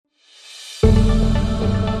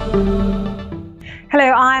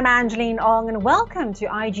Hello, I'm Angeline Ong and welcome to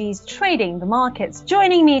IG's Trading the Markets.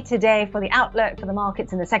 Joining me today for the outlook for the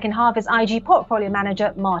markets in the second half is IG Portfolio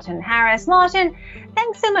Manager Martin Harris. Martin,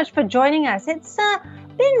 thanks so much for joining us. It's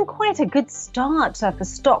been quite a good start for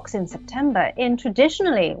stocks in September in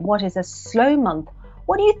traditionally what is a slow month.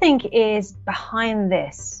 What do you think is behind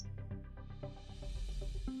this?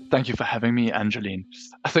 Thank you for having me, Angeline.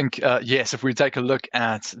 I think, yes, if we take a look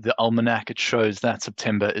at the almanac, it shows that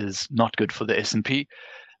September is not good for the S&P.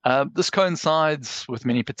 This coincides with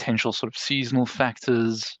many potential sort of seasonal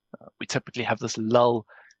factors. We typically have this lull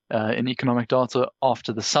in economic data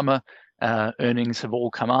after the summer. Earnings have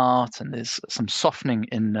all come out, and there's some softening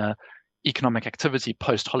in economic activity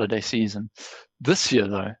post-holiday season. This year,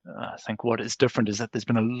 though, I think what is different is that there's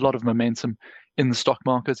been a lot of momentum in the stock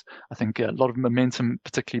market. I think a lot of momentum,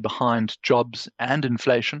 particularly behind jobs and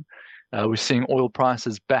inflation. We're seeing oil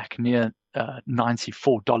prices back near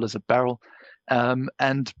 $94 a barrel.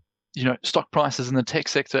 And stock prices in the tech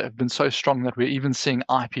sector have been so strong that we're even seeing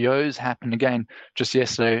IPOs happen again. Just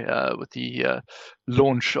yesterday, with the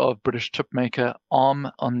launch of British chipmaker Arm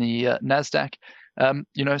on the Nasdaq.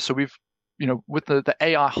 So we've, with the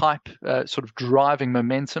AI hype sort of driving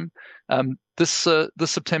momentum, this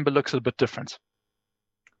September looks a bit different.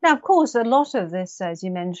 Now, of course, a lot of this, as you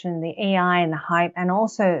mentioned, the AI and the hype and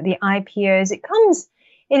also the IPOs, it comes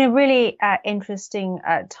in a really interesting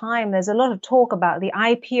time. There's a lot of talk about the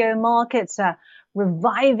IPO markets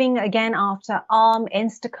reviving again after Arm,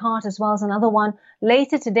 Instacart, as well as another one.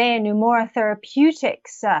 Later today, Neumora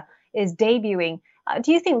Therapeutics is debuting.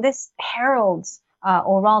 Do you think this heralds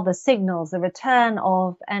or rather signals the return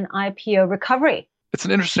of an IPO recovery? It's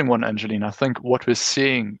an interesting one, Angeline. I think what we're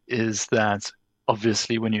seeing is that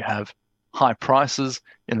obviously when you have high prices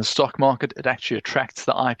in the stock market, it actually attracts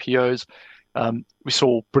the IPOs. We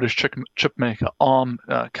saw British chipmaker Arm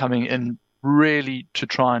coming in really to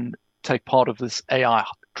try and take part of this AI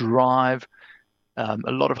drive. A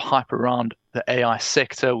lot of hype around the AI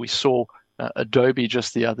sector. We saw Adobe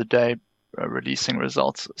just the other day releasing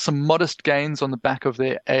results. Some modest gains on the back of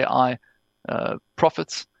their AI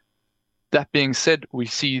profits. That being said, we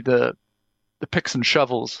see the picks and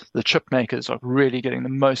shovels, the chip makers are really getting the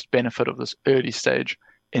most benefit of this early stage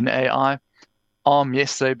in AI. Arm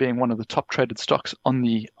yesterday being one of the top traded stocks on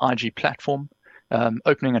the IG platform,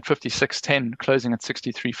 opening at 56.10, closing at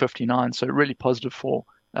 63.59. So really positive for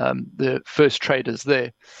the first traders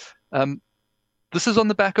there. This is on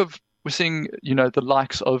the back of, we're seeing, the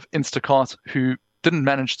likes of Instacart, who didn't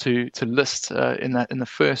manage to list in the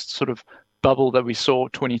first sort of bubble that we saw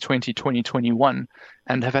 2020, 2021,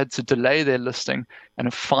 and have had to delay their listing and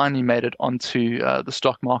have finally made it onto the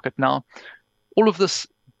stock market now. All of this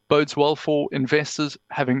bodes well for investors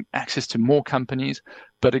having access to more companies.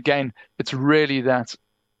 But again, it's really that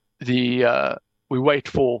we wait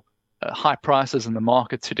for high prices in the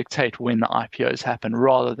market to dictate when the IPOs happen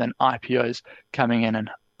rather than IPOs coming in and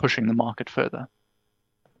pushing the market further.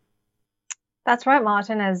 That's right,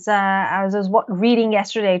 Martin. As I was reading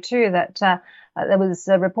yesterday too, that there was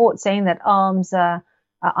a report saying that Arm's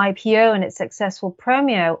IPO and its successful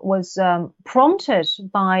premiere was prompted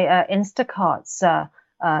by Instacart's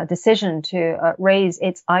decision to raise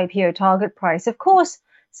its IPO target price. Of course,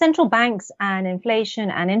 central banks and inflation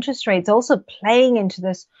and interest rates also playing into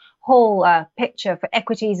this whole picture for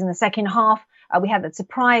equities in the second half. We had that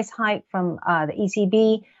surprise hike from the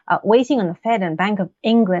ECB, waiting on the Fed and Bank of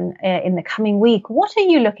England in the coming week. What are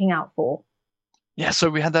you looking out for? Yeah, so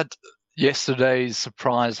we had that yesterday's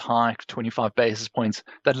surprise hike, 25 basis points,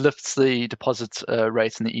 that lifts the deposit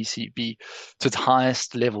rate in the ECB to its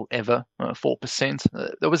highest level ever,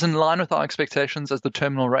 4%. That was in line with our expectations as the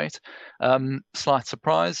terminal rate. Slight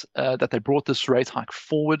surprise that they brought this rate hike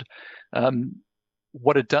forward.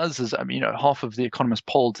 What it does is, half of the economists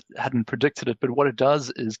polled hadn't predicted it, but what it does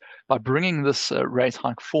is by bringing this rate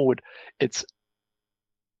hike forward, it's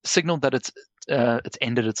signaled that it's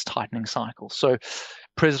ended its tightening cycle. So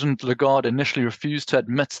President Lagarde initially refused to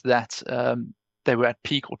admit that they were at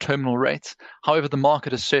peak or terminal rates. However, the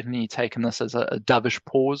market has certainly taken this as a dovish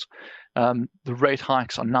pause. The rate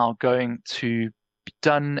hikes are now going to be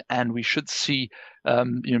done, and we should see,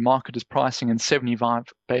 market is pricing in 75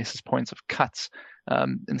 basis points of cuts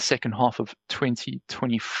in the second half of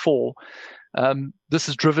 2024. This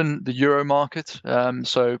has driven the euro market.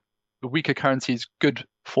 So the weaker currency is good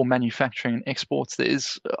for manufacturing and exports. There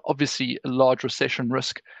is obviously a large recession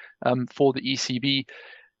risk for the ECB.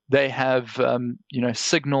 They have,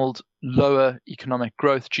 signaled lower economic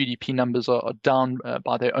growth. GDP numbers are down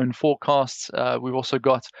by their own forecasts. We've also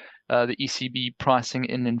got the ECB pricing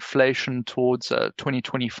in inflation towards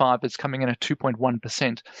 2025. It's coming in at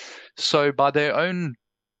 2.1%. So by their own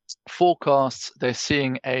forecasts, they're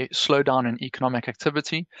seeing a slowdown in economic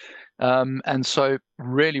activity. And so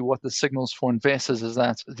really what the signals for investors is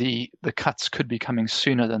that the cuts could be coming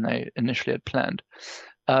sooner than they initially had planned.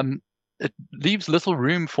 It leaves little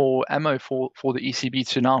room for ammo for the ECB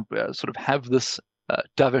to now sort of have this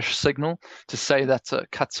dovish signal to say that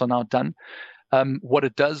cuts are now done. What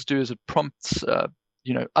it does do is it prompts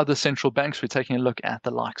other central banks. We're taking a look at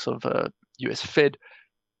the likes of US Fed.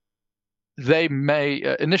 They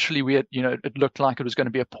may initially we had it looked like it was going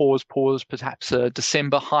to be a pause, perhaps a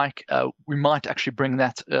December hike. We might actually bring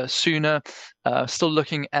that sooner. Still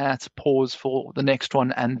looking at pause for the next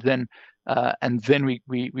one, and then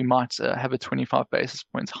we might have a 25 basis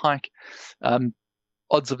points hike.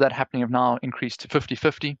 Odds of that happening have now increased to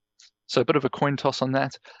 50-50, so a bit of a coin toss on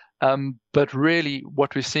that. But really,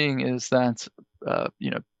 what we're seeing is that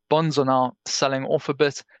bonds are now selling off a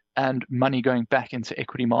bit, and money going back into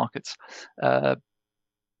equity markets. I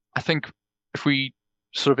think if we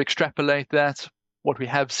sort of extrapolate that, what we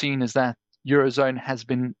have seen is that Eurozone has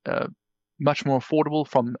been much more affordable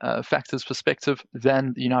from a factors perspective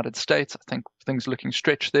than the United States. I think things are looking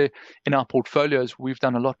stretched there. In our portfolios, we've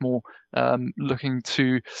done a lot more looking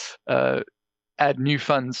to add new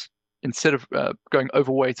funds instead of going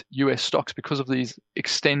overweight US stocks because of these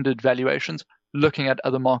extended valuations, looking at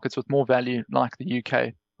other markets with more value like the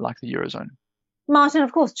UK, like the Eurozone. Martin,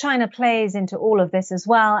 of course, China plays into all of this as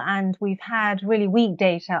well. And we've had really weak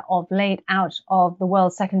data of late out of the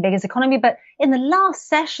world's second biggest economy. But in the last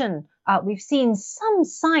session, we've seen some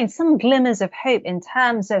signs, some glimmers of hope in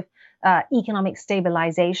terms of economic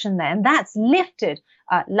stabilization there. And that's lifted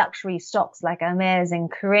luxury stocks like Hermes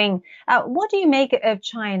and Kering. What do you make of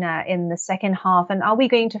China in the second half? And are we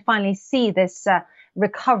going to finally see this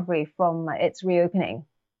recovery from its reopening?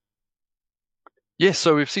 Yes,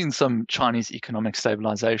 so we've seen some Chinese economic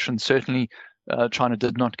stabilization. Certainly, China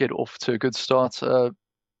did not get off to a good start.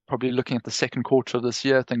 Probably looking at the second quarter of this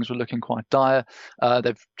year, things were looking quite dire.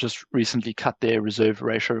 They've just recently cut their reserve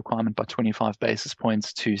ratio requirement by 25 basis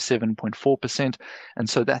points to 7.4%. And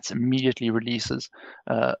so that immediately releases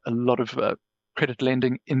a lot of credit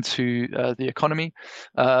lending into the economy.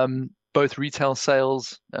 Both retail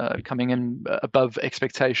sales coming in above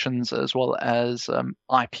expectations, as well as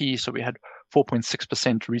IP. So we had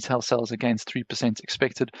 4.6% retail sales against 3%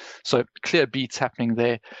 expected. So clear beats happening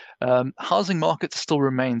there. Housing market still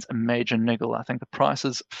remains a major niggle. I think the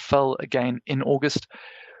prices fell again in August.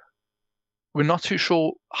 We're not too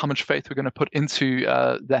sure how much faith we're going to put into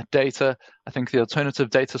that data. I think the alternative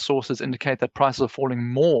data sources indicate that prices are falling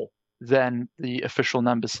more than the official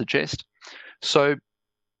numbers suggest. So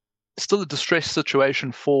still a distressed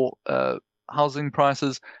situation for housing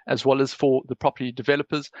prices, as well as for the property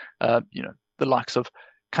developers. The likes of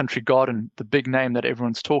Country Garden, the big name that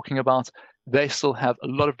everyone's talking about, they still have a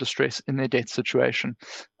lot of distress in their debt situation.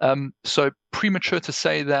 So premature to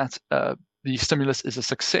say that the stimulus is a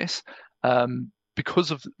success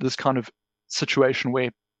because of this kind of situation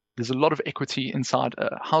where there's a lot of equity inside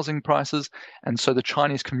housing prices, and so the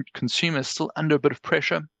Chinese consumer is still under a bit of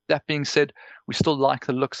pressure. That being said, we still like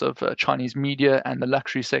the looks of Chinese media and the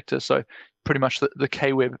luxury sector, so pretty much the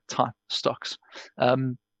K-Web type stocks.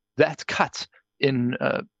 That cut in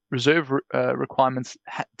reserve requirements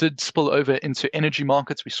did spill over into energy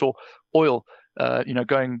markets. We saw oil,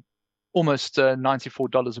 going almost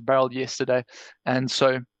 $94 a barrel yesterday, and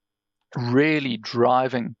so really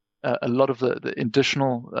driving a lot of the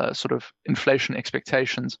additional sort of inflation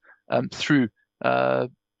expectations through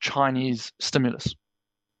Chinese stimulus.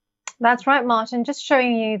 That's right, Martin. Just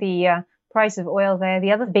showing you the price of oil there.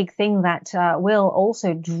 The other big thing that will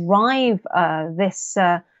also drive this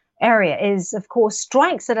area is, of course,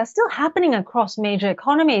 strikes that are still happening across major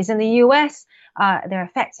economies. In the US, they're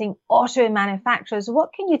affecting auto manufacturers.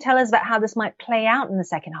 What can you tell us about how this might play out in the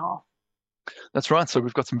second half? That's right. So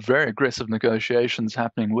we've got some very aggressive negotiations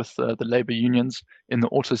happening with the labor unions in the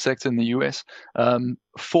auto sector in the US.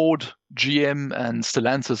 Ford, GM, and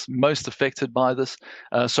Stellantis most affected by this.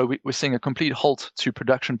 So we're seeing a complete halt to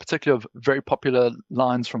production, particularly of very popular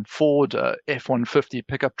lines from Ford, F-150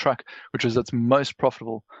 pickup truck, which is its most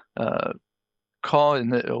profitable car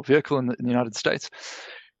or vehicle in the United States.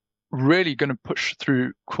 Really going to push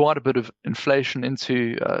through quite a bit of inflation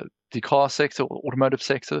into the car sector or automotive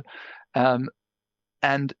sector.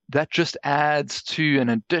 And that just adds to an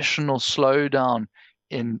additional slowdown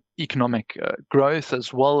in economic growth,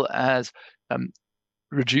 as well as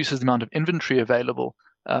reduces the amount of inventory available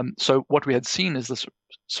So what we had seen is this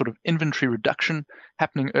sort of inventory reduction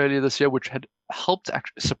happening earlier this year, which had helped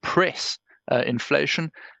actually suppress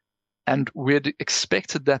inflation. And we had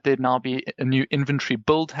expected that there'd now be a new inventory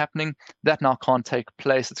build happening. That now can't take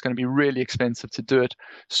place. It's going to be really expensive to do it.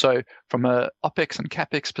 So from a OPEX and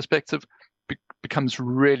CAPEX perspective, becomes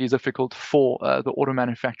really difficult for the auto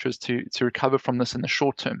manufacturers to recover from this in the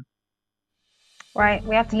short term. Right,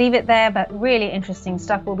 we have to leave it there, but really interesting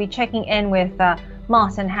stuff. We'll be checking in with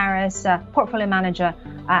Martin Harris, portfolio manager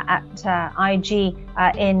at IG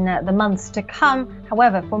in the months to come.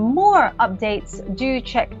 However, for more updates, do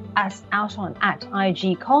check us out on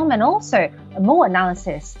 @IG.com, and also more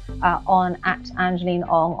analysis on @Angeline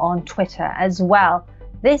Ong on Twitter as well.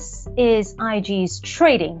 This is IG's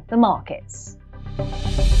Trading the Markets.